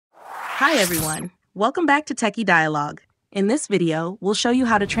Hi everyone, welcome back to Techie Dialogue. In this video, we'll show you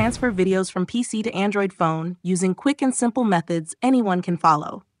how to transfer videos from PC to Android phone using quick and simple methods anyone can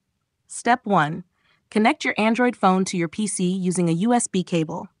follow. Step 1. Connect your Android phone to your PC using a USB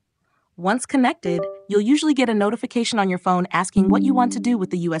cable. Once connected, you'll usually get a notification on your phone asking what you want to do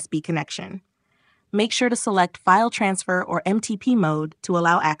with the USB connection. Make sure to select File Transfer or MTP mode to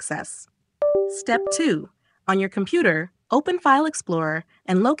allow access. Step 2. On your computer, open File Explorer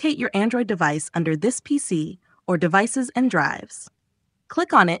and locate your Android device under this PC or Devices and Drives.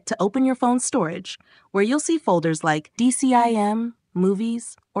 Click on it to open your phone's storage, where you'll see folders like DCIM,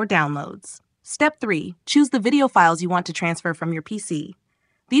 Movies, or Downloads. Step 3. Choose the video files you want to transfer from your PC.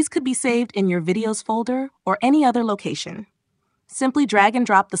 These could be saved in your Videos folder or any other location. Simply drag and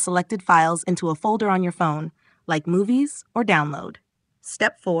drop the selected files into a folder on your phone, like Movies or Download.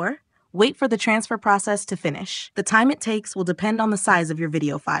 Step 4. Wait for the transfer process to finish. The time it takes will depend on the size of your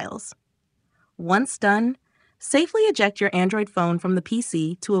video files. Once done, safely eject your Android phone from the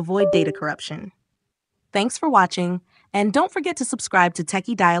PC to avoid data corruption. Thanks for watching, and don't forget to subscribe to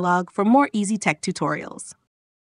Techie Dialogue for more easy tech tutorials.